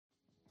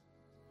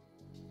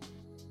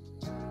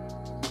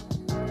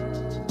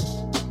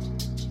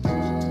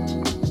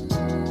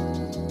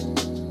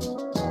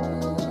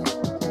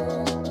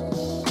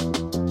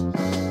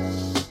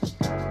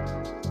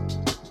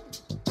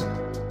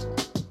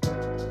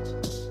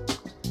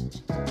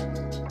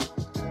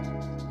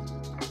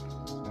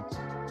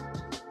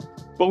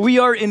Well, we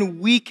are in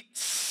week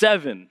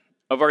 7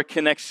 of our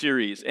Connect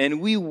series, and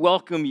we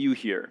welcome you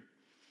here.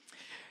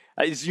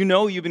 As you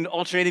know, you've been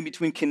alternating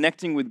between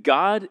connecting with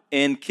God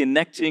and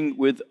connecting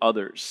with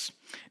others.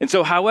 And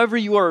so however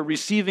you are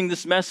receiving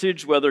this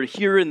message, whether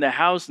here in the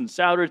house in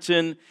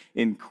Souderton,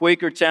 in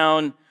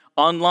Quakertown,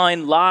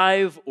 online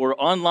live,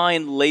 or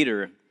online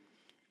later,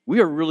 we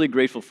are really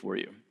grateful for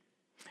you.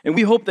 And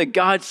we hope that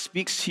God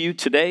speaks to you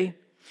today.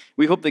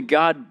 We hope that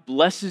God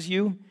blesses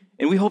you.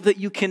 And we hope that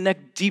you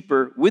connect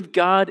deeper with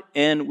God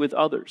and with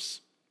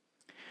others.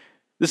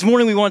 This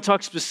morning, we want to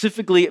talk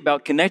specifically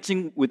about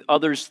connecting with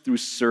others through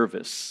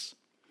service.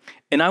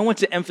 And I want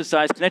to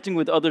emphasize connecting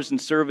with others in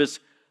service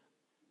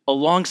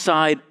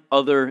alongside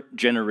other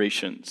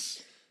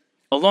generations.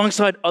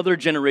 Alongside other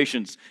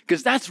generations,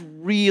 because that's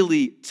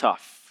really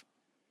tough.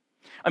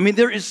 I mean,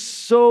 there is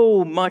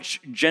so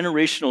much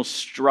generational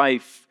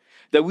strife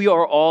that we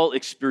are all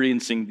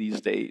experiencing these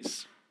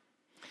days.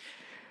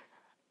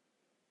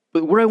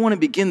 But where I want to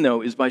begin,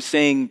 though, is by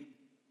saying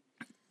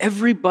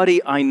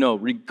everybody I know,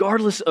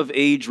 regardless of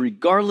age,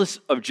 regardless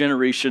of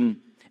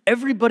generation,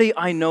 everybody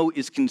I know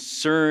is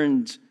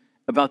concerned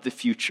about the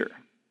future.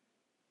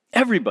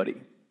 Everybody.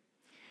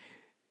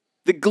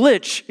 The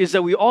glitch is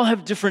that we all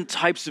have different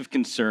types of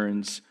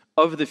concerns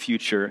of the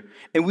future,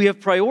 and we have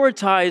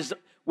prioritized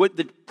what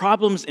the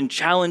problems and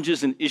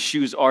challenges and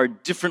issues are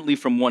differently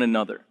from one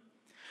another.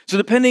 So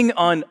depending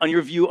on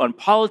your view on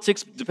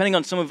politics, depending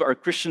on some of our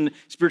Christian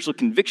spiritual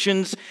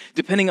convictions,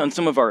 depending on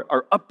some of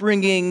our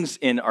upbringings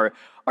and our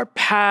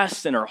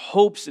past and our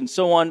hopes and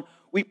so on,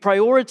 we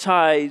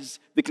prioritize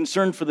the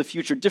concern for the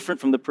future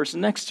different from the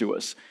person next to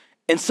us.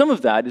 And some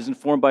of that is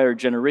informed by our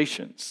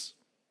generations.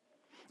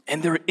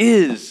 And there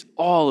is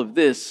all of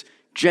this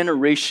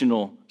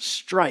generational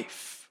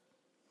strife.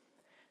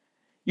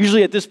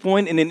 Usually at this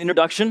point in an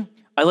introduction,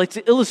 I like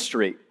to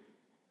illustrate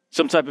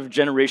some type of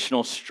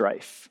generational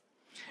strife.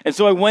 And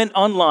so I went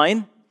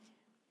online,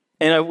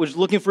 and I was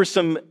looking for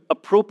some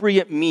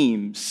appropriate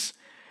memes.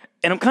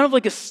 And I'm kind of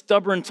like a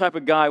stubborn type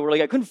of guy where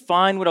I couldn't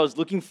find what I was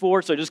looking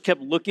for, so I just kept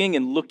looking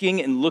and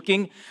looking and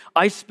looking.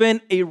 I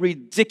spent a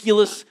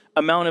ridiculous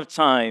amount of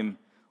time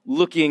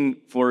looking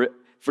for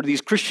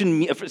these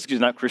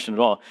not Christian at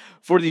all,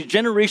 for these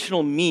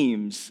generational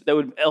memes that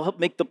would help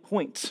make the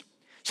point.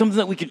 Something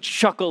that we could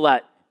chuckle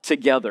at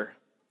together.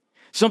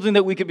 Something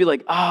that we could be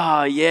like,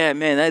 yeah,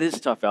 man, that is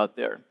tough out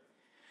there.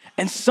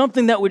 And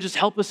something that would just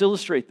help us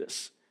illustrate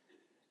this.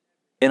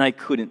 And I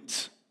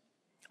couldn't.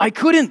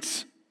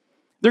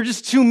 They're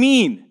just too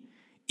mean.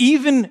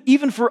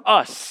 Even for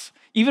us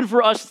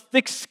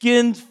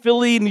thick-skinned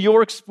Philly, New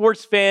York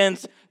sports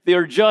fans, they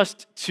are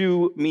just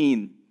too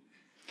mean.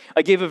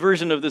 I gave a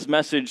version of this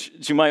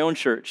message to my own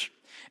church.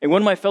 And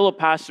one of my fellow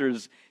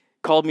pastors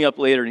called me up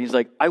later, and he's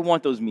like, I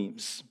want those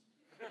memes.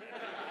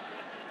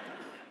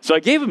 So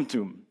I gave them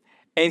to him.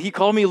 And he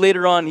called me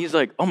later on, he's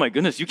like, oh my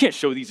goodness, you can't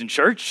show these in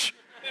church.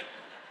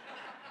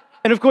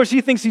 And of course, he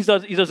thinks he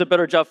does a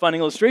better job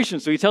finding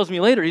illustrations. So he tells me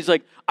later, he's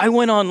like, I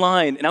went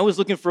online and I was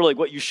looking for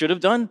what you should have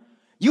done.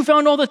 You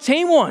found all the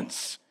tame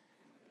ones.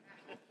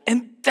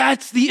 And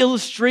that's the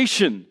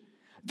illustration,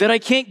 that I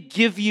can't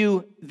give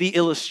you the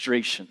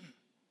illustration.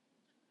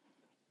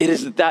 It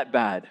is that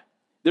bad.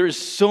 There is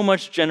so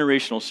much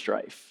generational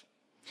strife.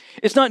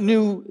 It's not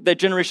new that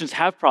generations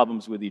have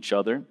problems with each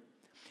other.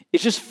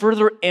 It's just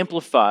further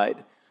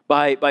amplified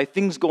by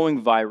things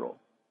going viral.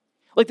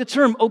 Like the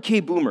term okay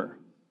boomer.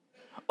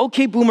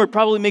 Okay boomer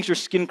probably makes your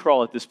skin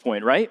crawl at this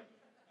point, right?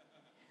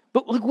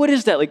 But what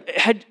is that?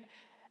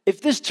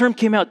 If this term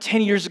came out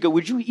 10 years ago,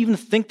 would you even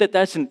think that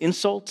that's an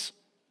insult?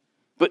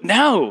 But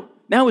now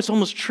it's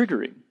almost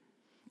triggering.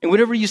 And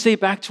whatever you say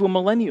back to a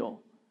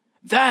millennial,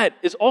 that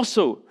is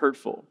also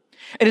hurtful.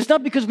 And it's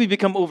not because we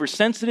become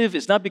oversensitive.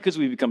 It's not because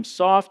we become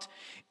soft.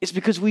 It's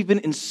because we've been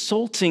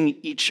insulting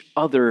each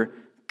other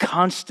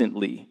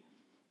constantly.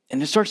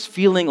 And it starts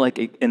feeling like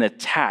an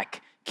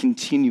attack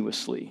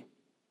continuously.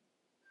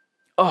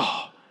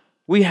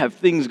 We have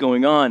things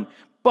going on.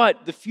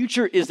 But the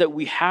future is that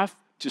we have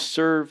to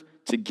serve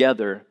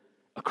together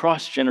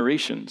across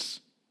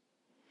generations.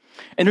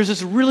 And there's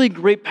this really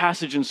great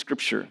passage in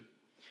Scripture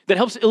that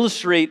helps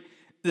illustrate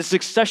the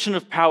succession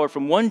of power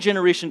from one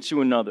generation to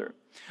another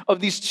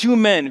of these two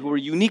men who were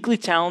uniquely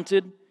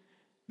talented,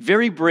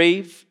 very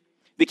brave.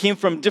 They came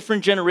from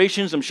different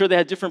generations. I'm sure they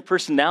had different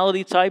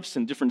personality types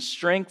and different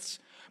strengths.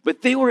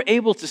 But they were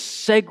able to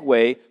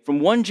segue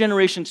from one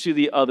generation to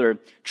the other,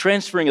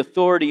 transferring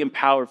authority and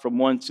power from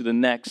one to the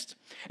next.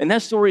 And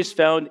that story is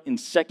found in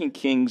 2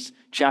 Kings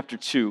chapter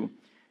 2.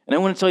 And I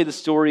want to tell you the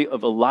story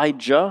of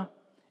Elijah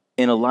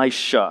and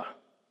Elisha.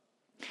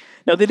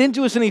 Now, they didn't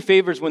do us any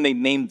favors when they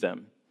named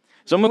them.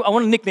 So I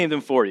want to nickname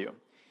them for you.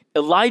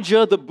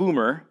 Elijah the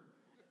boomer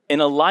and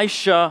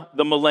Elisha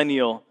the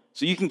millennial,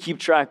 so you can keep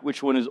track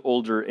which one is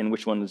older and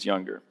which one is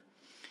younger.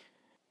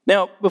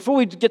 Now, before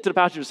we get to the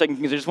passage of 2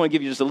 Kings, I just want to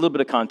give you just a little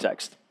bit of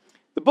context.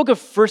 The book of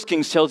 1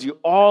 Kings tells you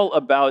all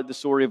about the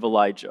story of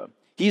Elijah.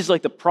 He's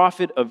like the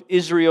prophet of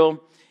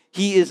Israel.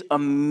 He is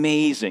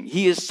amazing.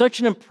 He is such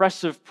an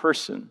impressive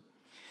person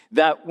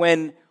that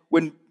when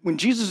when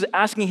Jesus was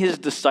asking his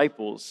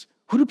disciples,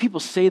 who do people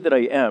say that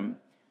I am?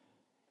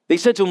 They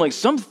said to him, like,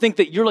 some think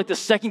that you're like the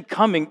second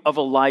coming of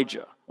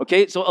Elijah.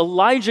 Okay, so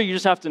Elijah, you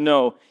just have to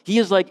know, he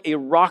is like a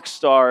rock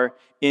star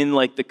in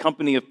like the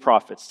company of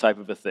prophets type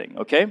of a thing,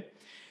 okay?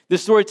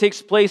 This story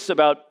takes place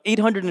about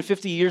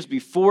 850 years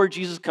before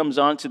Jesus comes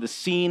onto the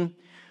scene,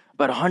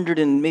 about 100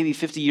 and maybe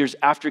 50 years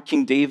after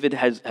King David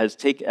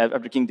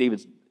after King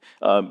David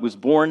was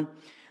born.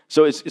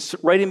 So it's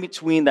right in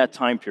between that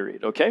time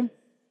period, okay?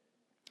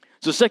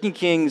 So 2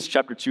 Kings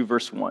chapter 2,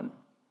 verse 1.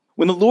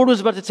 When the Lord was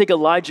about to take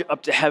Elijah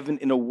up to heaven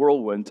in a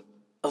whirlwind,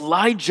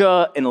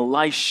 Elijah and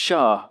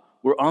Elisha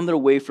were on their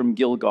way from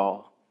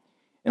Gilgal.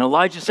 And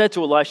Elijah said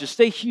to Elisha,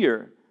 stay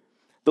here.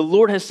 The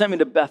Lord has sent me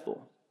to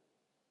Bethel.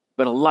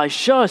 But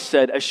Elisha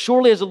said, as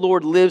surely as the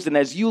Lord lives and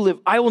as you live,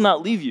 I will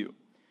not leave you.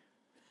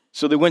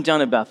 So they went down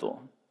to Bethel.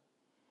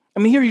 I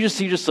mean, here you just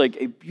see just like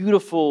a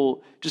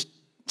beautiful, just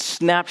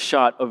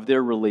snapshot of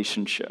their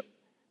relationship.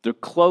 They're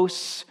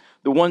close.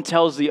 The one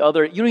tells the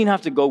other, you don't even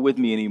have to go with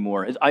me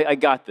anymore. I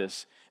got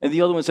this. And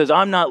the other one says,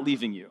 I'm not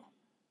leaving you.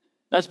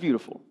 That's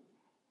beautiful.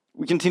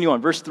 We continue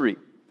on, verse 3.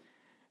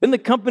 Then the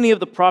company of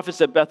the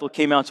prophets at Bethel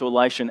came out to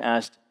Elisha and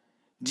asked,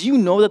 do you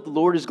know that the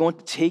Lord is going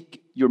to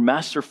take your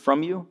master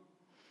from you?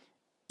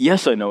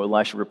 Yes, I know,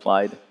 Elisha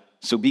replied,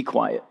 so be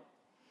quiet.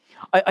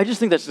 I just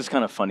think that's just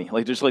kind of funny.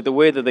 Like, just like the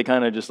way that they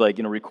kind of just like,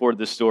 record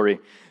this story.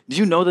 Do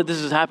you know that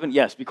this has happened?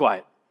 Yes, be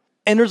quiet.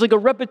 And there's like a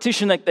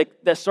repetition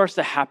that starts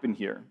to happen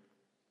here.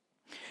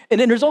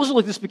 And then there's also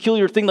like this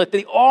peculiar thing, like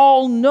they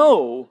all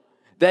know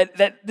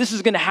that this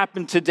is going to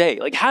happen today.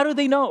 Like, how do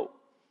they know?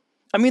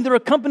 I mean, they're a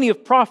company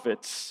of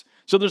prophets,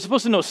 so they're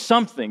supposed to know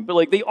something, but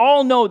like they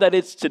all know that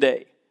it's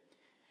today.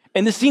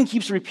 And the scene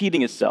keeps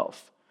repeating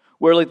itself,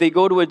 where like they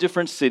go to a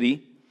different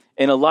city,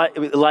 and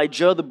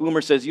Elijah, the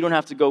boomer, says, you don't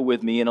have to go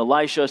with me. And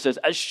Elisha says,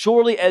 as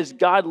surely as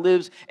God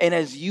lives and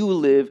as you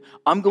live,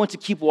 I'm going to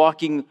keep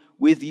walking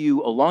with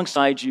you,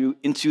 alongside you,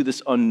 into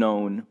this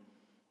unknown.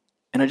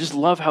 And I just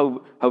love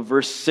how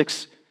verse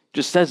 6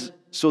 just says,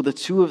 so the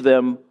two of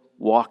them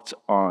walked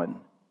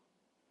on.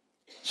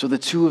 So the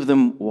two of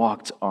them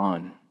walked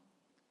on.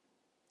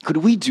 Could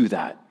we do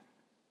that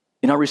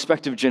in our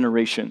respective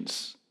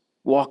generations?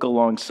 Walk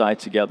alongside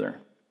together.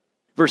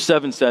 Verse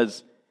 7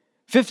 says,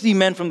 50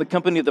 men from the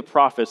company of the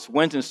prophets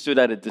went and stood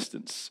at a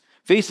distance,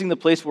 facing the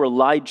place where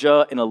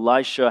Elijah and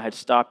Elisha had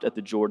stopped at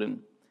the Jordan.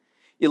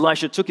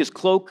 Elisha took his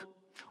cloak,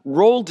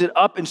 rolled it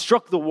up, and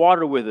struck the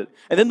water with it.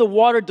 And then the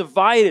water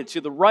divided to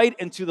the right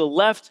and to the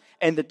left,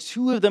 and the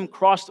two of them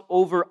crossed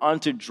over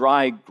onto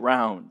dry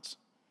ground.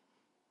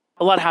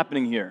 A lot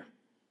happening here.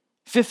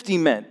 50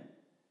 men.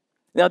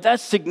 Now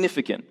that's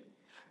significant,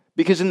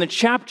 because in the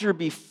chapter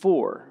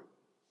before,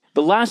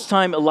 the last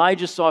time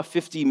Elijah saw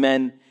 50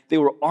 men, they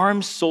were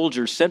armed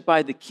soldiers sent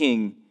by the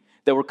king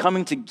that were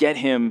coming to get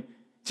him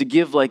to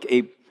give like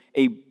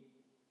a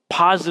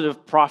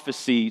positive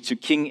prophecy to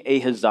King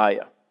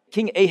Ahaziah.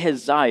 King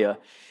Ahaziah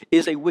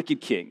is a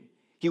wicked king.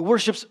 He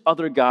worships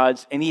other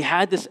gods, and he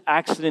had this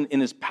accident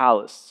in his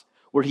palace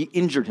where he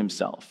injured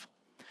himself.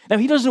 Now,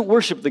 he doesn't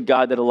worship the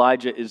God that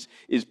Elijah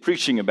is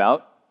preaching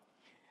about,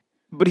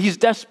 but he's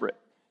desperate.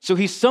 So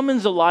he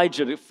summons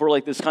Elijah for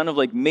like this kind of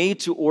like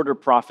made-to-order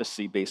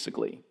prophecy,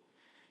 basically.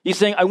 He's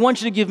saying, I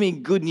want you to give me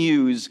good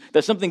news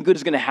that something good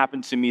is going to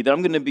happen to me, that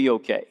I'm going to be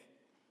okay.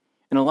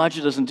 And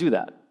Elijah doesn't do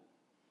that.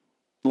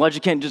 Elijah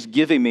can't just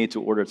give a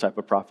made-to-order type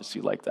of prophecy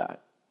like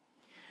that.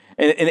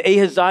 And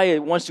Ahaziah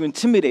wants to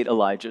intimidate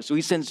Elijah, so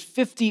he sends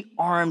 50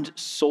 armed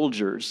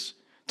soldiers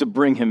to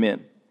bring him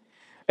in.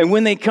 And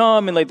when they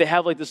come and like they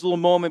have like this little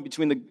moment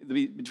between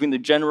the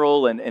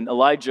general and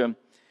Elijah,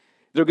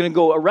 they're going to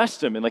go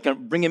arrest him and like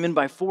bring him in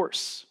by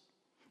force.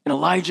 And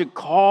Elijah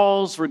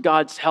calls for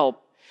God's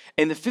help,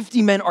 and the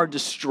 50 men are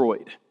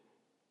destroyed.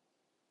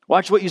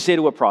 Watch what you say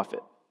to a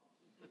prophet.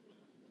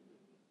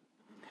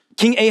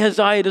 King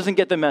Ahaziah doesn't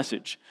get the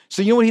message.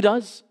 So you know what he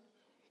does?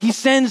 He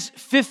sends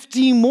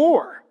 50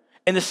 more,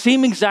 and the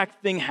same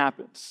exact thing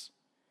happens.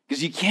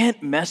 Because you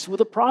can't mess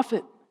with a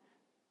prophet.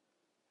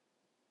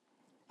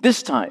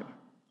 This time,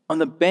 on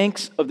the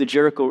banks of the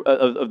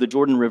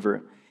Jordan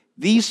River,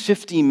 these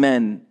 50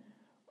 men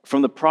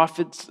from the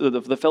prophets,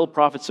 the fellow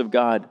prophets of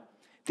God,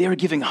 they are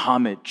giving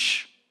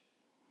homage.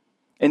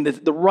 And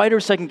the writer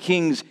of 2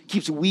 Kings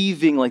keeps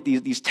weaving like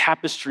these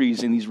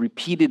tapestries and these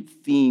repeated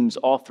themes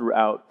all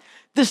throughout.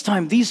 This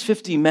time, these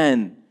 50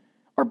 men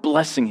are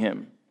blessing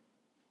him,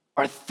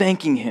 are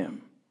thanking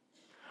him.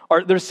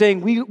 They're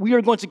saying, we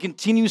are going to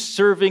continue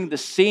serving the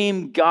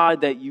same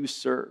God that you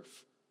serve.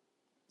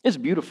 It's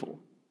beautiful.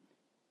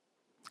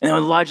 And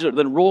Elijah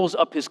then rolls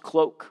up his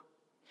cloak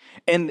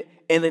and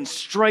then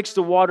strikes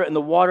the water, and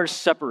the waters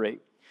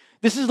separate.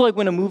 This is like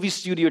when a movie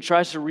studio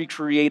tries to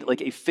recreate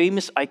like a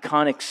famous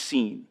iconic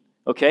scene,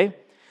 okay?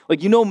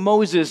 Like,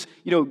 Moses,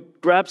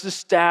 grabs the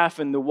staff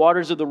and the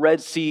waters of the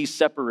Red Sea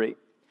separate.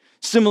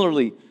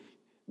 Similarly,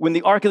 when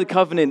the Ark of the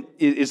Covenant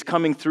is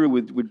coming through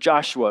with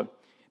Joshua,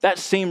 that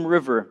same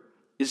river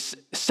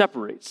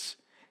separates.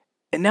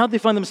 And now they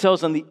find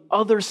themselves on the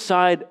other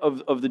side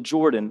of the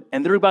Jordan,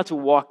 and they're about to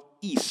walk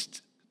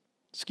east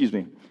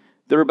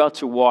they're about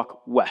to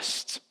walk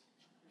west.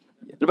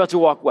 They're about to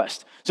walk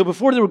west. So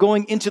before they were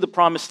going into the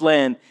promised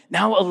land,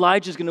 now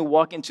Elijah is going to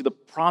walk into the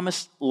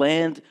promised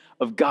land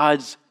of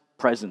God's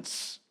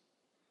presence.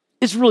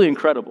 It's really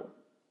incredible.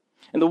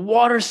 And the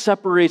water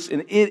separates,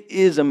 and it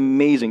is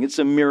amazing. It's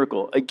a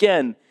miracle.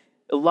 Again,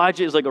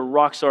 Elijah is like a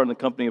rock star in the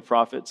company of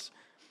prophets.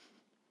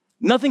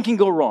 Nothing can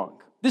go wrong.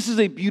 This is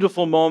a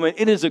beautiful moment.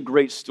 It is a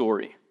great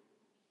story.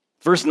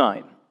 Verse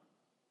 9.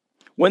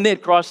 When they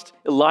had crossed,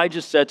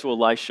 Elijah said to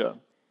Elisha,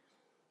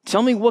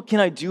 "Tell me, what can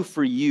I do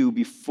for you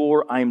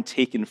before I am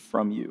taken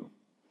from you?"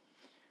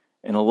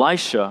 And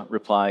Elisha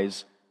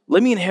replies,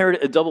 "Let me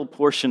inherit a double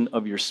portion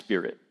of your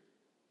spirit."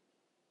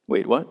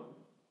 Wait, what?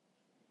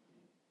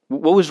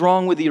 What was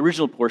wrong with the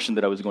original portion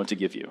that I was going to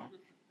give you?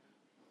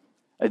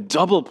 A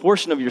double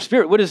portion of your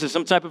spirit? What is this,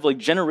 some type of like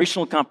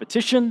generational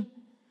competition?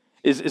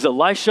 Is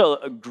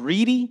Elisha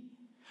greedy?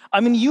 I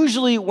mean,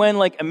 usually when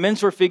like a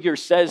mentor figure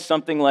says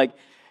something like,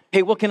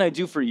 "Hey, what can I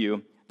do for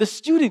you?" The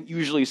student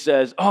usually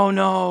says, "Oh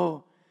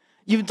no,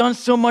 you've done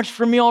so much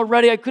for me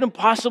already. I couldn't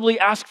possibly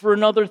ask for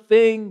another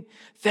thing.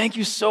 Thank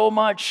you so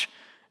much."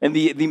 And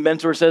the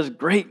mentor says,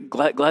 "Great,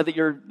 glad that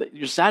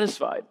you're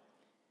satisfied."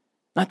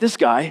 Not this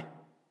guy.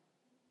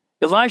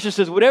 Elisha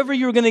says, "Whatever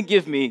you're going to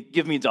give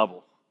me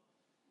double."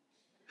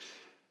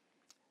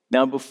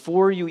 Now,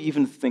 before you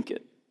even think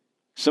it,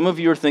 some of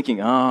you are thinking,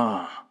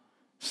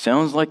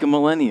 sounds like a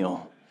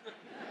millennial.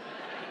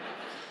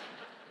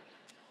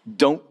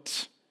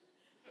 Don't.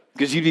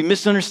 Because you'd be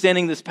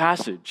misunderstanding this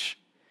passage,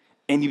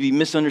 and you'd be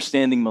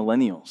misunderstanding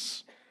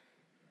millennials.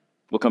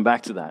 We'll come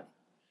back to that.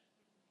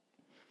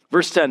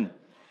 Verse 10,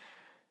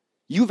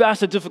 "You've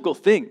asked a difficult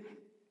thing,"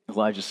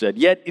 Elijah said.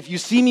 "Yet if you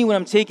see me when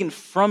I'm taken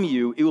from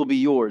you, it will be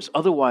yours.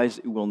 Otherwise,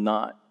 it will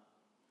not."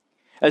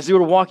 As they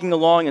were walking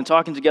along and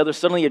talking together,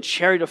 suddenly a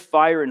chariot of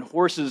fire and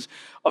horses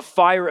of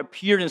fire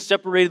appeared and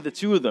separated the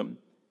two of them.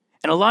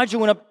 And Elijah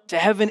went up to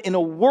heaven in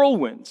a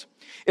whirlwind.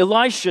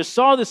 Elisha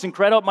saw this and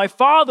cried out, my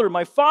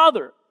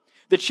father,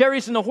 the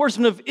chariots and the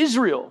horsemen of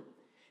Israel."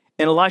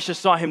 And Elisha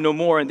saw him no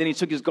more, and then he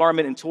took his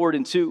garment and tore it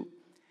in two.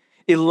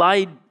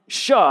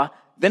 Elisha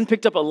then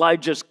picked up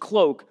Elijah's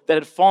cloak that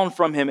had fallen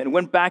from him and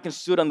went back and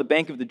stood on the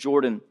bank of the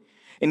Jordan.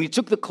 And he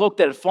took the cloak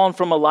that had fallen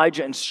from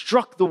Elijah and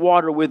struck the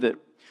water with it.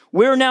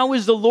 "Where now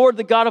is the Lord,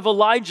 the God of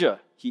Elijah?"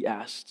 he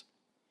asked.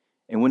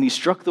 And when he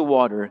struck the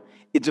water,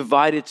 it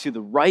divided to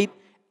the right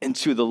and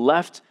to the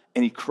left,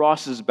 and he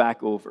crosses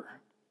back over.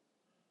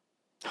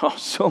 Oh,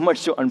 so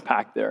much to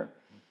unpack there.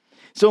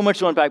 So much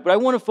to unpack. But I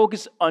want to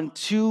focus on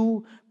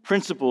two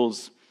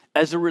principles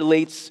as it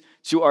relates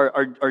to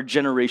our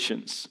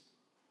generations.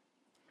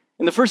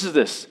 And the first is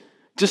this: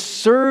 to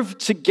serve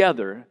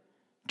together,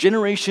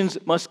 generations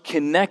must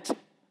connect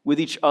with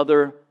each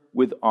other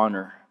with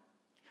honor.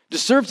 To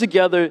serve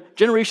together,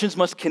 generations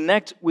must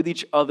connect with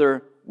each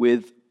other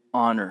with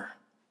honor.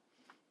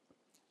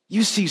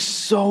 You see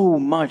so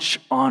much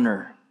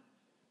honor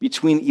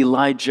between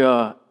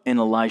Elijah and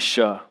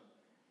Elisha.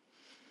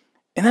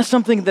 And that's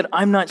something that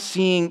I'm not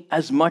seeing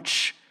as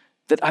much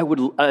as I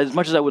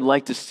would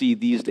like to see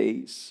these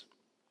days.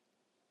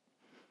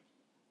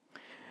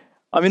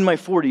 I'm in my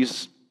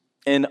 40s,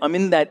 and I'm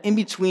in that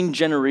in-between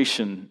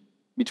generation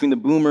between the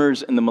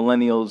boomers and the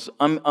millennials.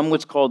 I'm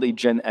what's called a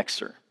Gen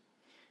Xer.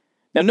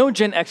 Now, no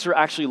Gen Xer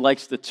actually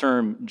likes the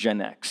term Gen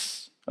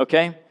X,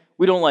 okay?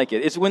 We don't like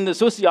it. It's when the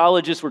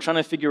sociologists were trying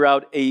to figure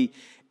out a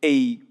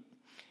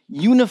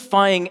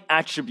unifying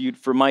attribute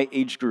for my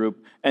age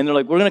group, and they're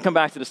like, we're going to come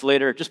back to this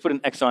later. Just put an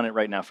X on it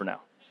right now for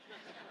now.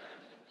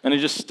 And it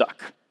just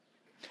stuck.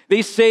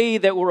 They say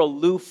that we're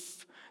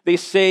aloof. They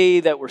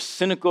say that we're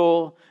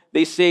cynical.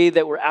 They say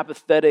that we're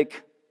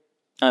apathetic.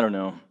 I don't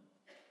know.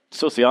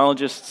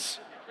 Sociologists,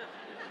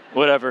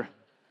 whatever.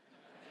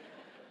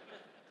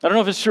 I don't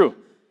know if it's true.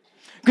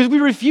 Because we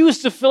refuse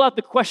to fill out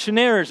the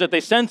questionnaires that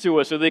they send to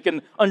us so they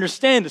can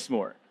understand us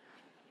more.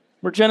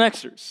 We're Gen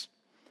Xers.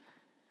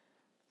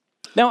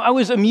 Now, I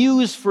was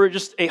amused for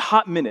just a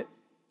hot minute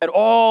at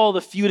all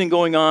the feuding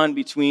going on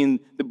between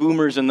the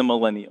boomers and the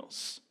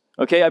millennials.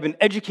 Okay, I've been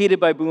educated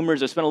by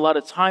boomers. I spent a lot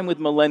of time with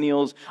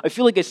millennials. I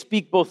feel like I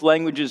speak both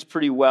languages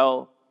pretty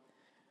well.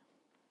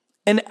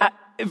 And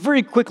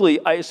very quickly,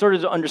 I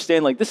started to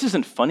understand, like, this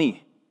isn't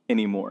funny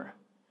anymore.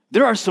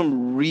 There are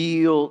some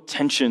real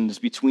tensions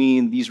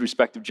between these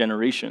respective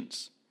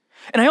generations.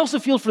 And I also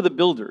feel for the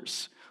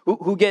builders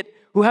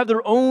who have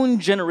their own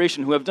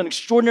generation, who have done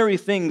extraordinary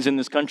things in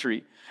this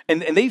country.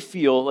 And they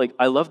feel like,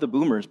 I love the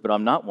boomers, but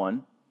I'm not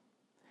one.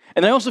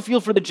 And I also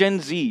feel for the Gen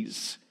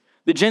Zs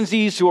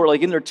who are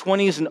like in their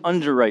 20s and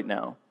under right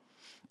now.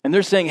 And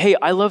they're saying, hey,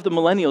 I love the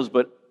millennials,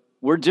 but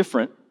we're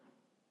different.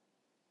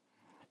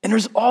 And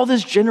there's all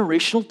this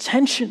generational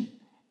tension,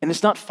 and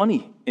it's not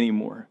funny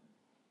anymore.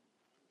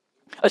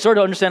 I started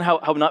to understand how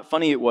not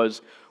funny it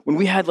was when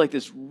we had like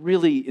this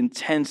really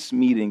intense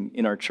meeting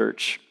in our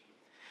church.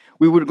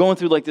 We were going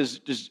through like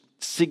this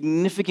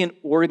significant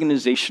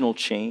organizational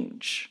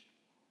change.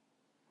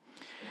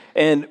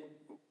 And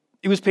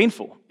it was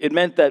painful. It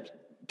meant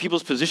that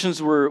people's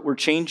positions were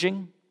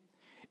changing.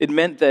 It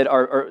meant that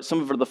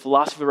some of the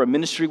philosophy of our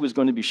ministry was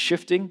going to be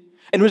shifting.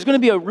 And it was going to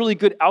be a really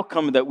good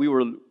outcome that we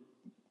were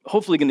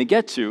hopefully going to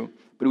get to,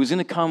 but it was going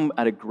to come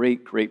at a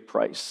great, great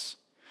price.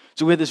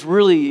 So we had this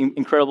really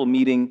incredible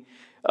meeting,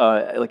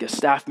 like a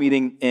staff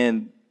meeting,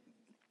 and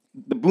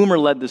the boomer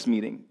led this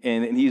meeting,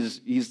 and he's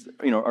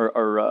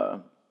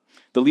the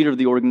leader of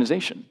the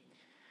organization.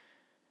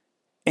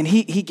 And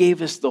he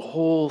gave us the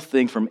whole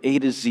thing from A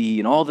to Z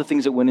and all the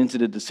things that went into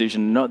the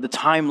decision, the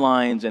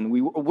timelines, and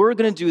we were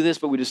going to do this,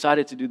 but we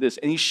decided to do this.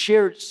 And he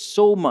shared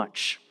so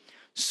much,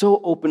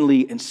 so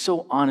openly and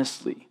so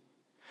honestly.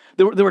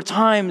 There were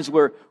times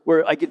where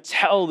I could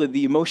tell that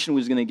the emotion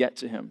was going to get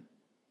to him.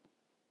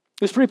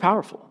 It was pretty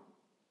powerful.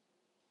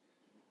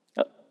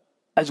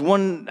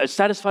 As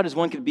satisfied as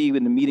one could be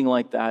in a meeting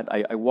like that,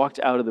 I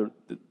walked out of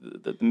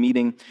the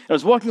meeting, and I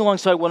was walking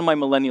alongside one of my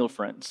millennial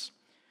friends.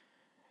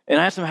 And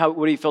I asked him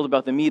what he felt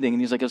about the meeting,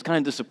 and he's like, I was kind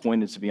of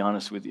disappointed, to be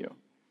honest with you.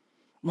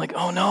 I'm like,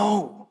 oh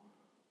no,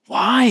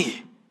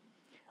 why?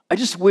 I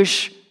just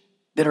wish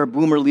that our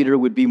boomer leader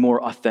would be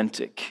more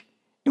authentic,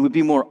 and would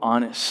be more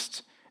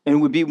honest,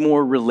 and would be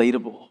more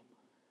relatable.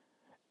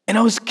 And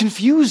I was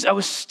confused, I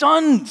was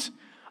stunned.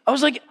 I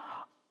was like,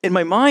 in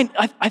my mind,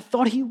 I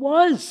thought he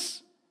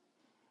was.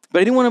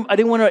 But I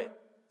didn't want to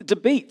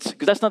debate,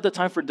 because that's not the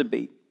time for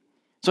debate.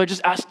 So I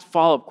just asked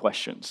follow-up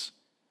questions.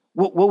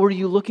 What were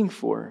you looking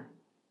for?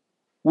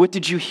 What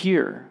did you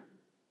hear?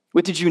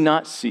 What did you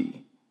not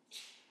see?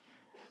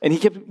 And he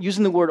kept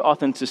using the word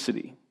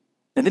authenticity.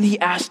 And then he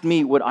asked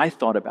me what I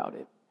thought about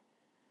it.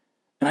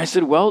 And I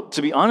said, well,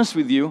 to be honest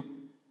with you,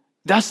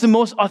 that's the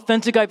most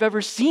authentic I've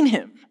ever seen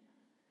him.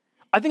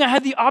 I think I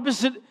had the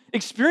opposite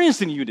experience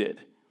than you did.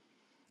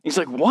 He's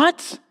like,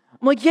 what?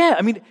 I'm like, yeah,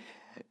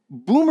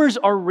 boomers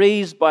are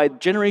raised by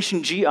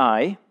Generation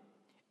GI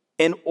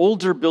and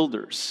older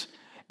builders.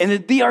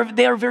 And they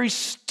are very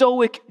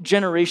stoic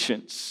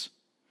generations.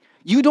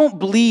 You don't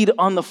bleed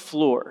on the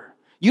floor.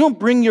 You don't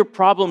bring your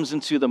problems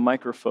into the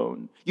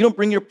microphone. You don't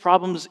bring your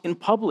problems in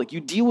public. You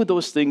deal with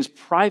those things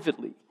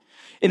privately.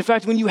 In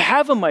fact, when you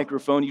have a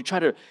microphone, you try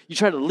to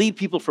lead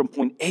people from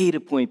point A to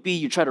point B.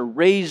 You try to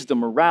raise the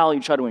morale. You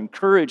try to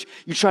encourage.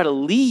 You try to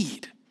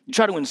lead. You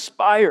try to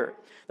inspire.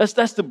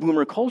 That's the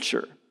boomer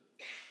culture.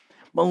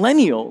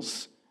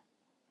 Millennials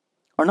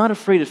are not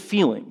afraid of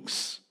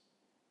feelings,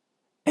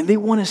 and they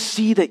want to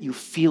see that you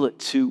feel it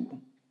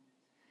too.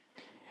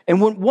 And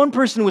when one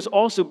person was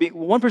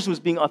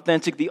being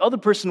authentic, the other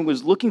person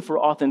was looking for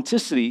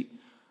authenticity,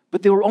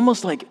 but they were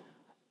almost like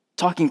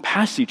talking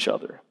past each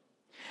other.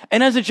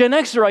 And as a Gen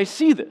Xer, I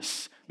see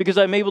this because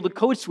I'm able to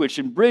code switch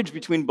and bridge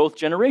between both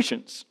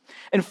generations.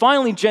 And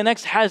finally, Gen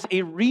X has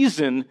a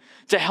reason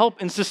to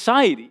help in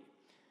society,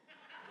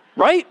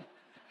 right?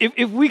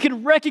 If we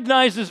can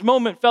recognize this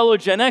moment, fellow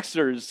Gen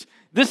Xers,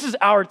 this is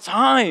our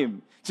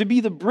time to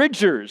be the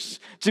bridgers,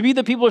 to be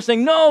the people who are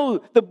saying,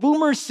 no, the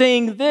boomers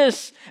saying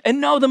this,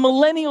 and no, the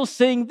millennials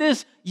saying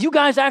this. You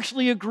guys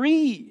actually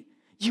agree.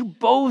 You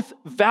both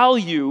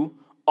value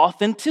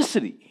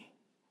authenticity.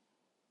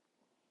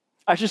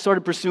 I just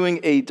started pursuing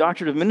a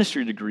doctorate of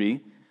ministry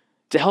degree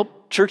to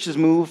help churches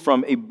move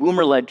from a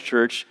boomer-led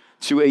church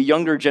to a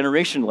younger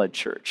generation-led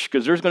church,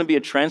 because there's going to be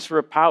a transfer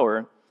of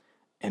power,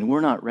 and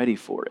we're not ready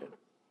for it.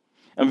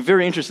 I'm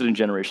very interested in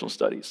generational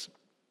studies.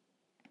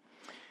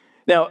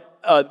 Now,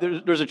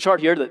 there's a chart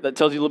here that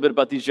tells you a little bit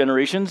about these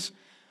generations.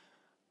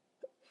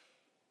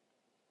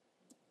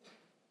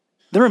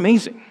 They're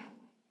amazing.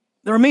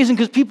 They're amazing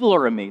because people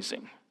are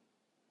amazing.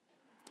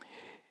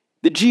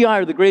 The GI,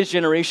 or the greatest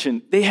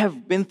generation, they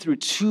have been through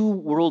 2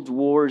 world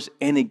wars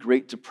and a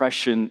Great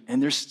Depression,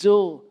 and there's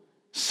still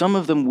some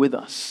of them with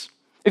us.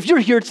 If you're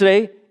here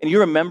today and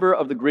you're a member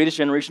of the greatest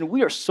generation,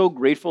 we are so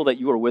grateful that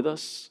you are with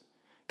us.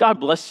 God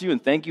bless you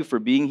and thank you for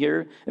being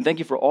here, and thank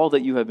you for all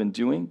that you have been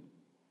doing.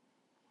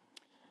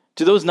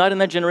 To those not in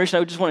that generation, I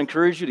would just want to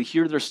encourage you to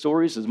hear their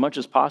stories as much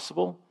as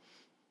possible.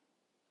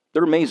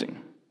 They're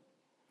amazing.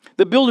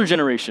 The builder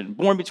generation,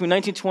 born between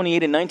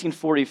 1928 and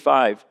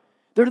 1945,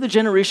 they're the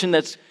generation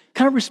that's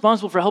kind of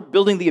responsible for help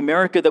building the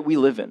America that we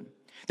live in.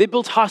 They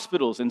built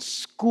hospitals and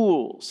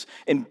schools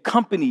and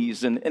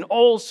companies and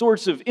all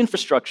sorts of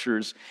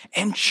infrastructures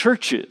and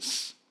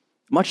churches,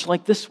 much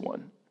like this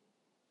one.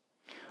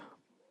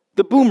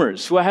 The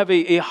boomers, who I have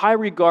a high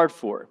regard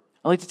for.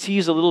 I like to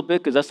tease a little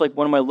bit because that's like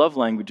one of my love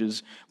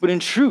languages. But in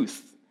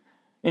truth,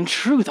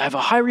 I have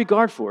a high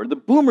regard for. The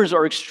boomers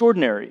are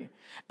extraordinary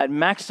at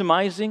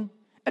maximizing,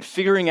 at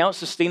figuring out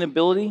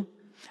sustainability,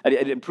 at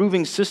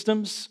improving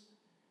systems.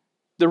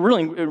 They're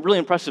really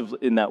impressive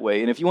in that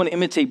way. And if you want to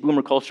imitate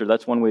boomer culture,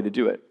 that's one way to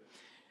do it.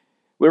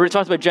 We already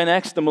talked about Gen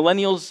X. The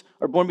millennials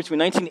are born between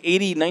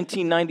 1980 and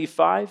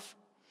 1995.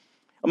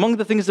 Among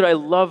the things that I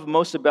love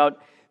most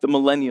about the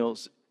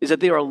millennials is that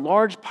they are a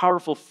large,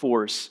 powerful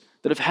force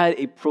that have had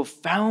a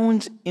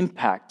profound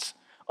impact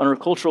on our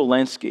cultural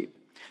landscape.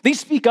 They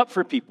speak up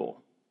for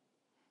people.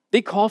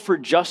 They call for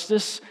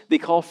justice. They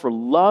call for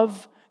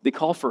love. They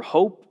call for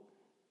hope.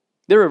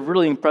 They're a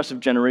really impressive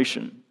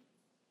generation.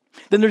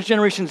 Then there's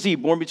Generation Z,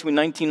 born between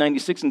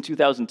 1996 and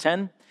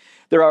 2010.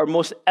 They're our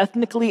most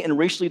ethnically and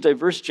racially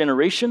diverse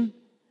generation.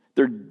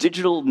 They're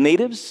digital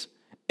natives,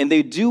 and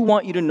they do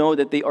want you to know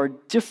that they are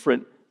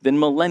different than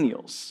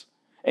millennials.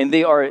 And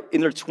they are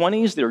in their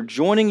 20s, they're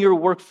joining your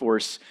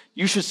workforce.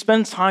 You should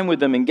spend time with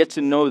them and get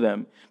to know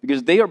them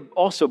because they are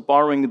also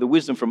borrowing the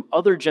wisdom from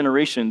other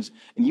generations,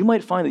 and you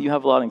might find that you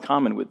have a lot in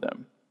common with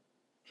them.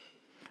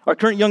 Our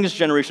current youngest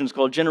generation is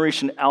called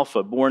Generation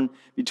Alpha, born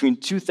between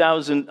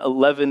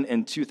 2011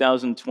 and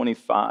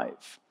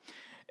 2025.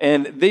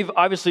 And they've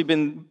obviously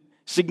been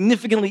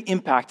significantly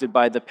impacted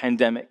by the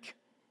pandemic.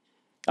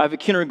 I have a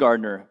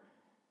kindergartner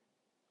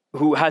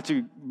who had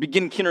to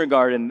begin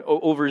kindergarten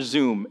over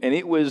Zoom, and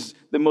it was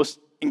the most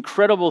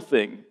incredible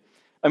thing.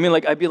 I mean,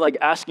 I'd be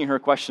asking her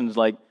questions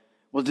like,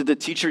 well, did the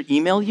teacher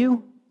email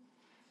you?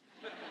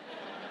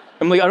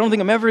 I'm like, I don't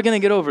think I'm ever gonna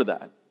get over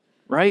that,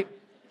 right?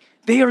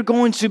 They are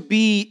going to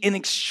be an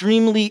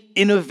extremely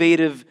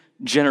innovative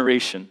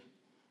generation.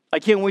 I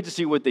can't wait to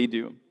see what they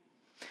do.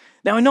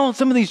 Now, I know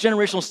some of these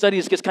generational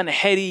studies gets kind of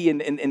heady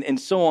and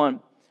so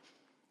on,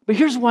 but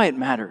here's why it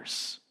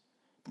matters.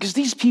 Because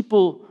these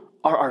people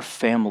are our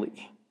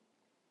family.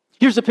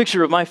 Here's a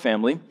picture of my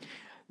family.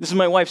 This is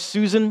my wife,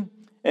 Susan,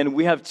 and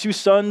we have two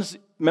sons,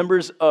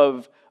 members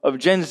of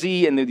Gen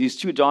Z, and these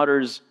two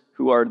daughters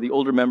who are the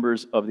older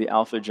members of the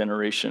Alpha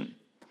generation.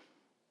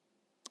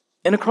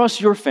 And across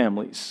your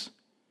families,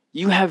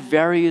 you have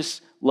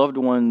various loved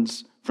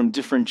ones from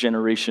different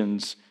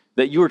generations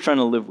that you are trying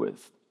to live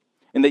with,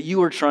 and that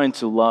you are trying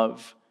to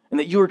love, and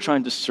that you are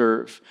trying to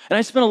serve. And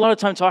I spend a lot of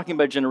time talking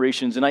about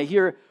generations, and I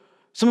hear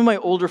some of my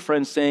older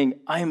friends saying,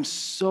 I am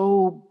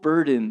so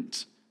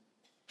burdened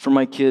for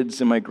my kids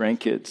and my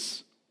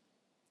grandkids.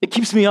 It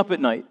keeps me up at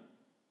night.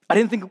 I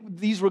didn't think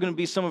these were going to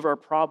be some of our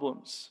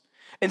problems.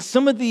 And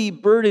some of the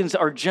burdens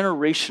are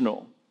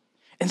generational.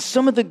 And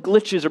some of the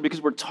glitches are because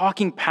we're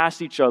talking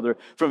past each other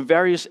from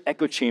various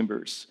echo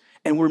chambers,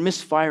 and we're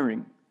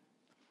misfiring.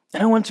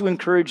 And I want to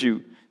encourage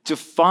you to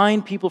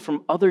find people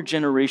from other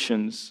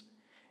generations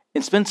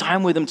and spend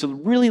time with them to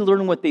really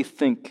learn what they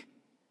think.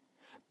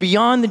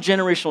 Beyond the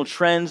generational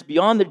trends,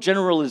 beyond the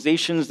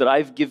generalizations that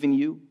I've given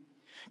you.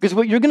 Because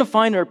what you're going to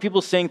find are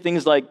people saying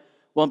things like,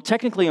 well,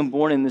 technically I'm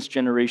born in this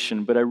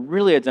generation, but I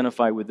really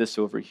identify with this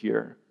over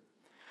here.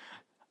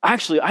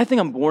 Actually, I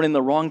think I'm born in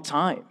the wrong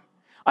time.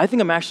 I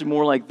think I'm actually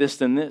more like this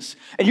than this.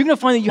 And you're going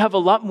to find that you have a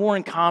lot more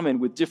in common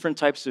with different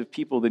types of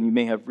people than you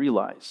may have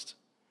realized.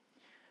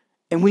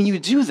 And when you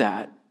do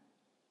that,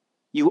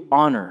 you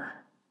honor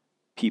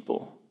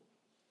people.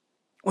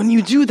 When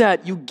you do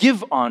that, you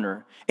give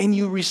honor and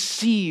you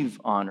receive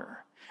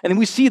honor. And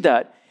we see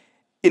that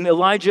in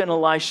Elijah and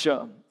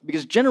Elisha,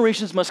 because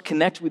generations must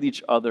connect with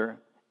each other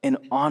and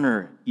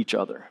honor each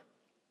other.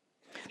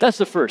 That's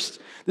the first.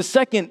 The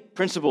second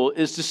principle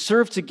is to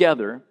serve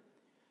together.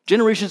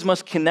 Generations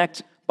must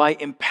connect by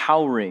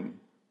empowering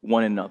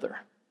one another.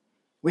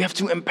 We have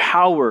to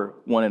empower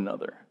one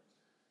another.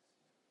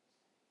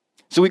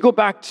 So we go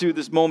back to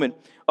this moment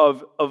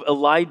of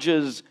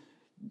Elijah's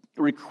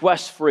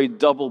request for a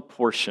double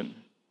portion.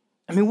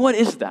 I mean, what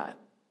is that?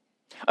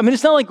 I mean,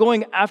 it's not like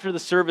going after the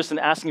service and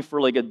asking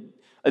for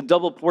a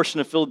double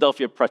portion of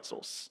Philadelphia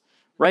pretzels,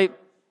 right?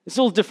 It's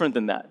a little different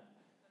than that.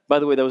 By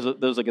the way, that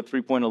was like a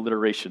 3-point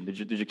alliteration. Did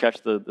you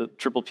catch the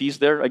triple P's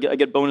there? I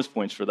get bonus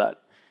points for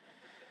that.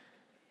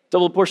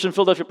 Double portion of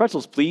Philadelphia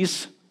pretzels,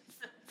 please.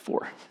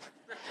 4.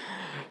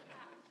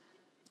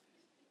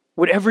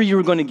 Whatever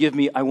you're going to give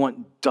me, I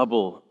want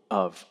double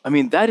of. I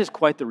mean, that is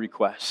quite the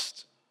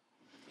request.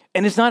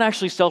 And it's not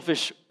actually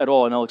selfish at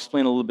all, and I'll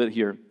explain a little bit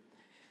here.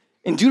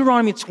 In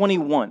Deuteronomy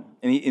 21,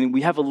 and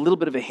we have a little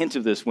bit of a hint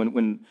of this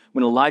when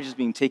Elijah's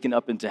being taken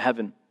up into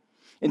heaven.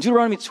 In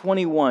Deuteronomy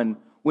 21,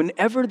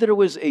 whenever there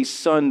was a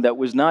son that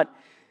was not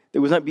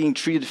being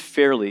treated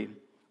fairly,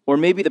 or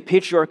maybe the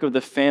patriarch of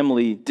the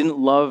family didn't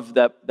love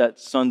that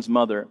son's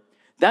mother,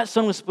 that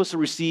son was supposed to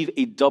receive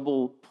a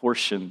double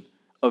portion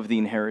of the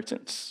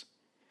inheritance.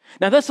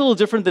 Now, that's a little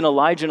different than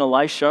Elijah and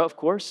Elisha, of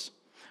course,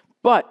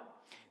 but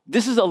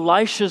this is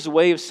Elisha's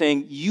way of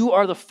saying, you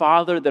are the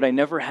father that I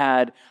never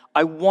had.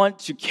 I want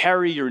to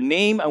carry your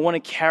name. I want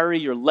to carry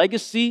your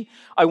legacy.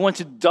 I want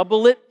to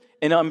double it,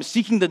 and I'm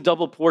seeking the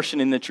double portion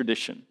in the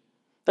tradition.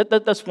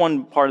 That's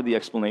one part of the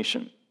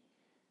explanation.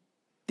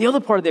 The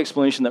other part of the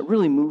explanation that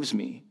really moves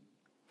me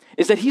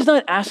is that he's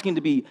not asking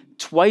to be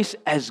twice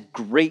as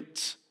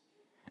great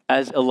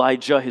as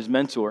Elijah, his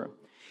mentor.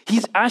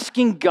 He's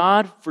asking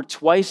God for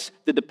twice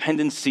the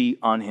dependency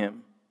on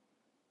him.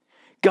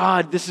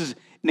 God, this is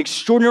an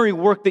extraordinary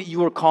work that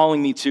you are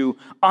calling me to.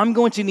 I'm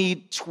going to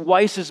need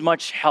twice as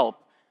much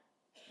help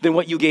than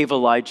what you gave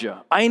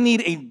Elijah. I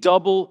need a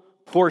double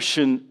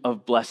portion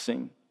of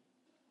blessing.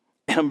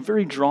 And I'm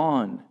very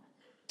drawn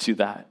to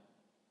that.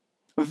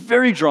 I'm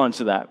very drawn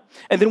to that.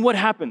 And then what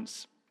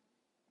happens?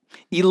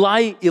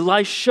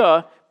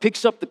 Elisha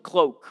picks up the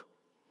cloak,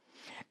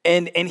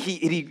 and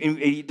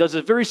he does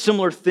a very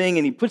similar thing,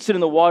 and he puts it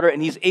in the water,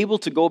 and he's able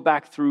to go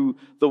back through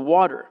the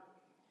water.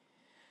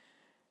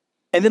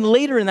 And then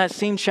later in that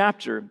same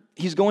chapter,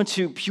 he's going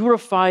to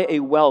purify a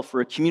well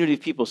for a community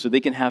of people so they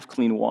can have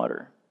clean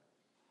water.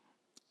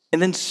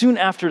 And then soon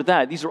after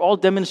that, these are all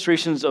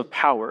demonstrations of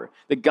power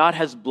that God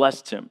has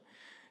blessed him.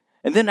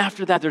 And then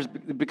after that,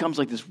 it becomes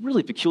like this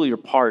really peculiar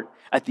part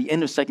at the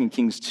end of 2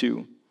 Kings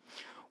 2,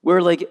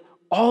 where like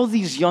all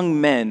these young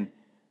men,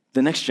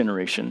 the next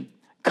generation,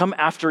 come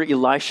after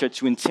Elisha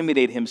to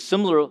intimidate him,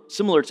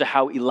 similar to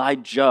how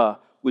Elijah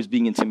was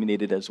being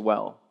intimidated as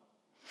well.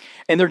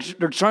 And they're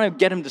trying to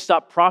get him to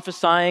stop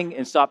prophesying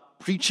and stop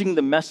preaching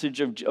the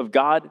message of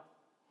God.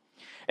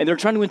 And they're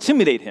trying to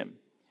intimidate him.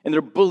 And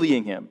they're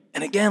bullying him.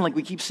 And again, like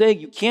we keep saying,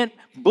 you can't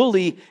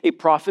bully a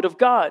prophet of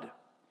God.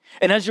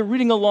 And as you're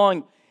reading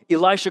along,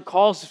 Elisha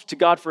calls to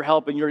God for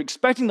help, and you're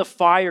expecting the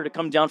fire to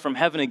come down from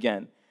heaven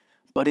again.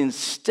 But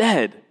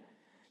instead,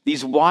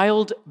 these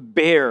wild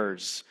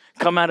bears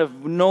come out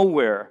of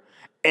nowhere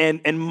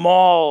and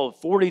maul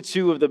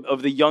 42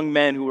 of the young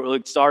men who were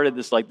started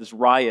this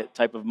riot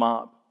type of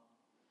mob.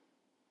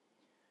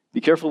 Be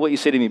careful what you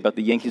say to me about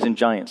the Yankees and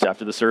Giants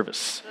after the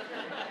service.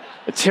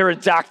 A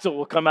pterodactyl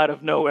will come out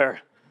of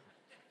nowhere.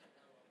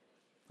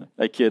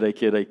 I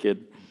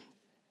kid.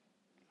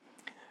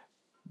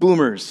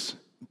 Boomers,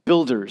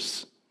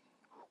 builders,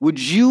 would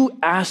you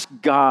ask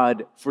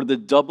God for the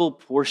double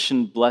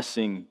portion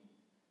blessing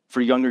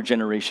for younger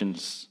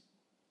generations?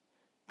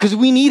 Because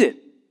we need it.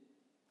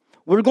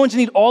 We're going to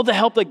need all the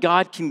help that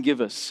God can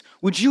give us.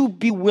 Would you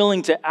be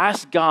willing to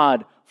ask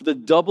God for the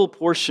double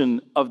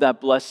portion of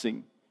that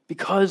blessing?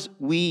 Because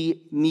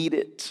we need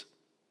it.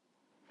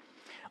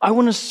 I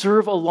want to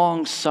serve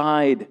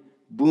alongside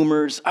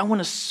boomers. I want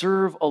to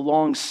serve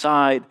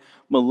alongside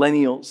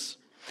millennials.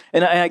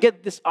 And I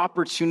get this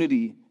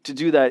opportunity to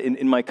do that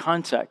in my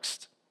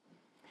context.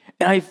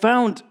 And I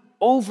found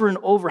over and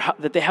over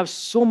that they have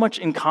so much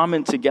in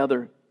common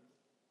together.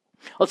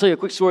 I'll tell you a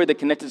quick story that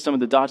connected some of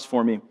the dots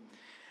for me.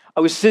 I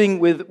was sitting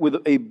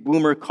with a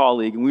boomer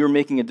colleague, and we were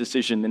making a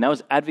decision, and I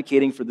was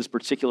advocating for this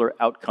particular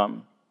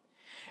outcome.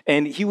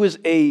 And he was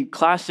a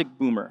classic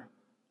boomer: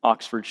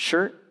 Oxford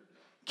shirt,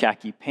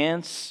 khaki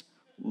pants,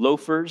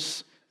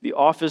 loafers. The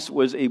office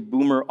was a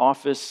boomer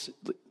office,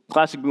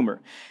 classic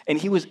boomer. And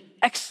he was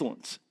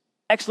excellent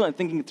at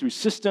thinking through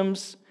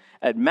systems,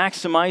 at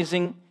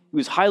maximizing. He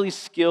was highly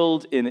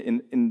skilled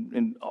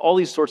in all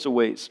these sorts of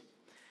ways.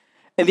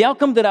 And the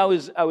outcome that I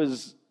was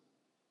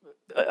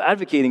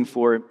advocating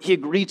for, he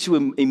agreed to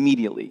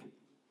immediately.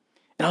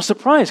 And I was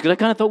surprised because I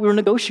kind of thought we were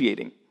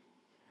negotiating.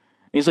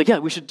 And he's like, yeah,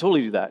 we should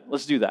totally do that.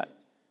 Let's do that.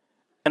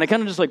 And I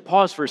kind of just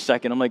paused for a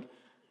second. I'm like,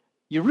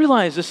 you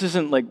realize this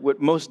isn't like what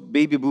most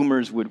baby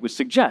boomers would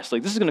suggest.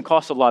 Like, this is going to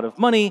cost a lot of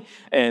money,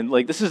 and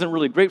like this isn't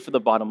really great for the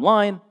bottom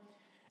line.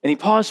 And he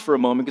paused for a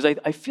moment because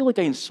I feel like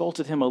I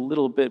insulted him a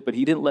little bit, but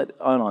he didn't let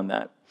on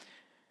that.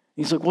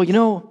 He's like,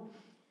 well,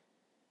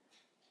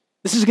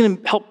 this is going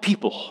to help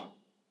people.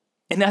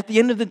 And at the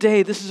end of the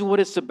day, this is what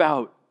it's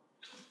about: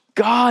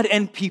 God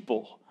and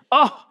people.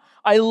 Oh,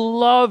 I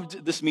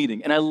loved this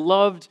meeting, and I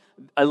love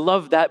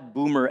that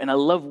boomer, and I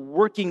love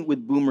working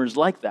with boomers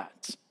like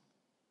that.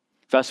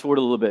 Fast forward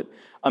a little bit.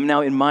 I'm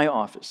now in my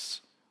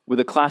office with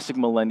a classic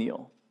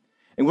millennial,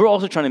 and we're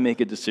also trying to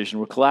make a decision.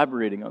 We're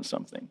collaborating on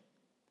something.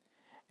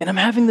 And I'm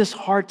having this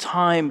hard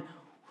time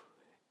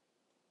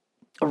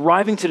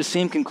arriving to the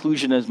same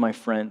conclusion as my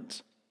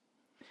friend.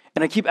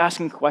 And I keep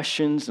asking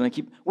questions, and I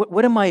keep,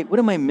 what am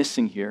I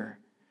missing here?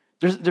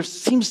 There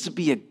seems to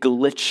be a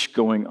glitch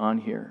going on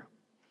here.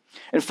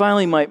 And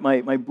finally,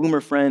 my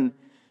boomer friend,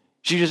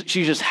 she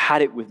just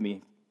had it with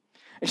me.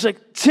 And she's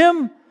like,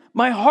 Tim,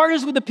 my heart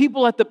is with the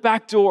people at the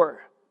back door.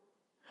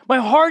 My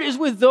heart is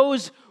with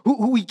those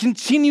who we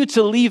continue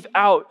to leave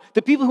out,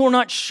 the people who are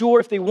not sure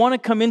if they want to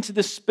come into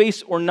this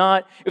space or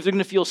not, if they're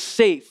going to feel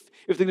safe,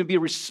 if they're going to be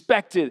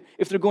respected,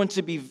 if they're going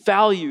to be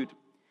valued.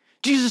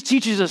 Jesus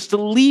teaches us to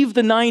leave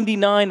the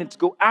 99 and to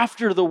go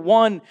after the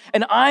one,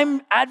 and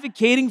I'm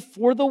advocating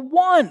for the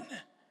one.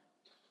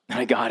 And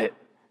I got it.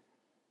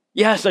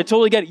 Yes, I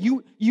totally get it.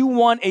 You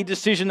want a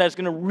decision that's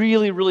going to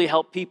really, really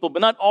help people,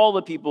 but not all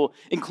the people,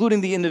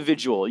 including the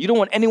individual. You don't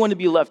want anyone to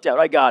be left out.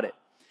 I got it.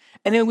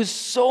 And it was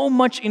so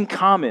much in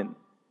common.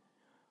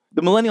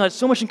 The millennial had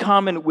so much in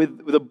common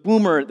with a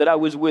boomer that I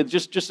was with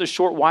just a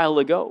short while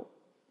ago.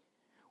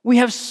 We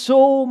have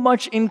so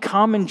much in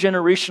common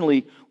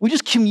generationally. We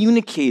just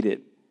communicate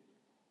it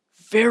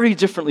very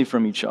differently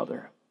from each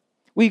other.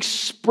 We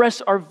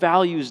express our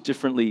values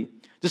differently,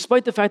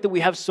 despite the fact that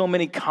we have so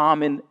many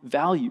common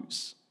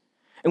values.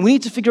 And we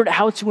need to figure out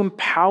how to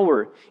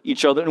empower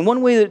each other. And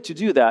one way to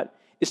do that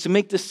is to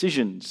make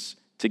decisions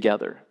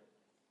together.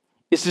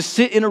 Is to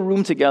sit in a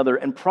room together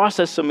and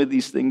process some of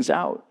these things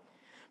out.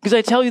 Because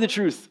I tell you the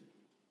truth,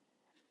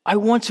 I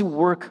want to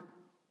work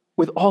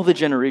with all the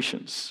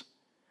generations.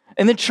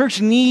 And the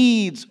church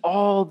needs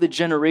all the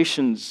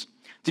generations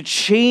to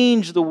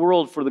change the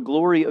world for the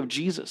glory of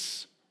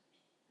Jesus.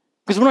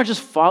 Because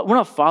we're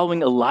not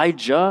following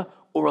Elijah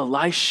or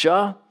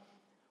Elisha.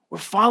 We're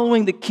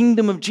following the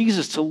kingdom of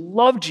Jesus, to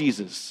love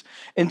Jesus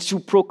and to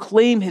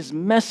proclaim his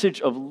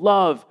message of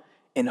love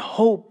and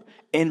hope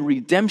and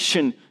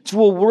redemption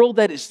to a world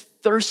that is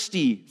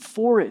thirsty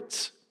for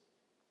it?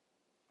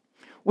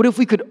 What if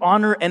we could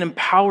honor and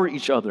empower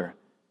each other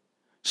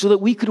so that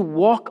we could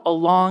walk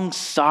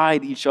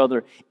alongside each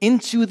other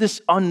into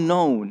this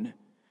unknown,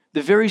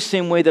 the very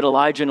same way that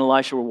Elijah and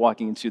Elisha were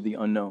walking into the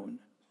unknown?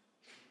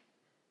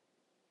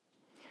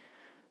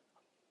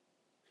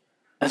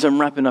 As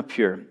I'm wrapping up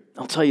here,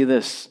 I'll tell you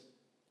this.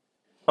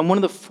 I'm one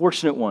of the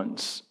fortunate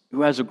ones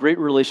who has a great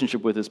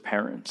relationship with his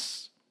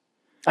parents.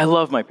 I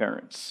love my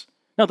parents.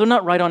 Now, they're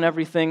not right on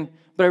everything,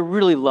 but I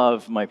really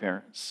love my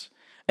parents.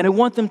 And I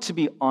want them to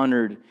be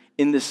honored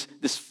in this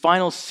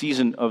final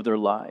season of their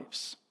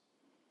lives.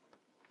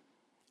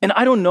 And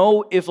I don't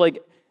know if,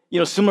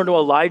 similar to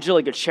Elijah,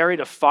 like a chariot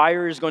of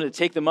fire is going to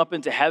take them up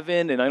into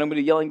heaven, and I'm going to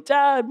be yelling,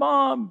 Dad,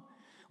 Mom.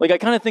 I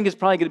kind of think it's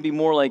probably going to be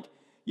more like,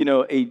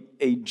 a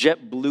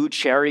JetBlue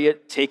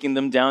chariot taking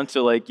them down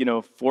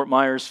to Fort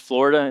Myers,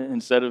 Florida,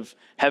 instead of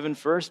heaven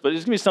first. But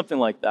it's going to be something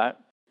like that.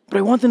 But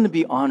I want them to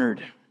be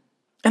honored.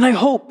 And I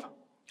hope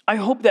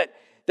that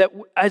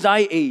as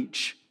I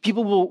age,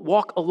 people will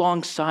walk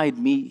alongside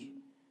me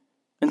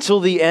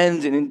until the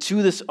end and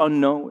into this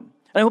unknown.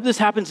 And I hope this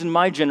happens in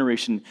my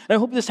generation. And I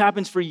hope this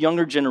happens for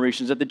younger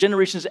generations, that the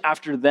generations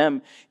after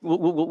them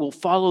will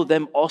follow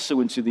them also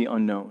into the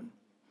unknown.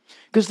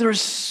 Because there is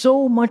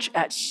so much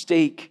at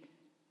stake.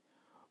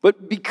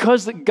 But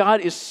because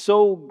God is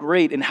so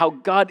great and how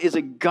God is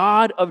a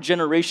God of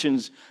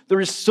generations,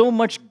 there is so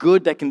much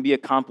good that can be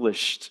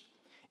accomplished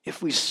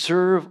if we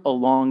serve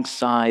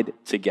alongside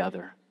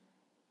together.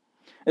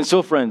 And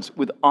so, friends,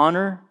 with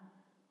honor,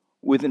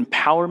 with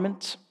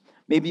empowerment,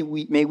 may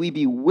we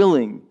be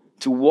willing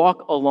to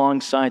walk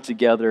alongside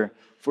together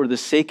for the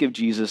sake of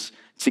Jesus,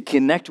 to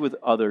connect with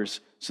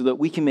others so that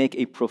we can make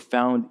a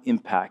profound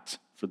impact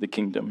for the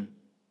kingdom.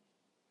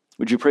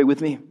 Would you pray with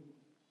me?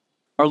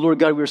 Our Lord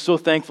God, we are so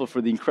thankful for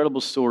the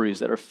incredible stories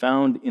that are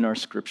found in our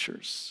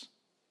scriptures.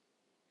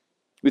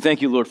 We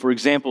thank you, Lord, for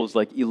examples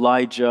like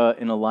Elijah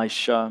and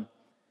Elisha.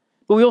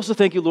 But we also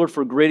thank you, Lord,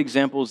 for great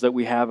examples that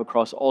we have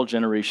across all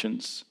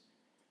generations.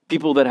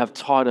 People that have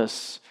taught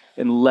us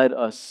and led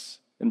us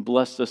and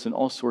blessed us in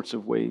all sorts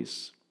of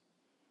ways.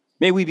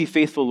 May we be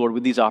faithful, Lord,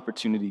 with these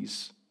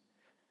opportunities.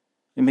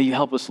 And may you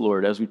help us,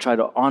 Lord, as we try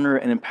to honor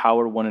and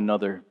empower one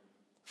another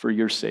for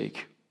your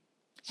sake.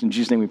 It's in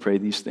Jesus' name we pray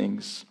these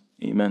things.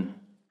 Amen.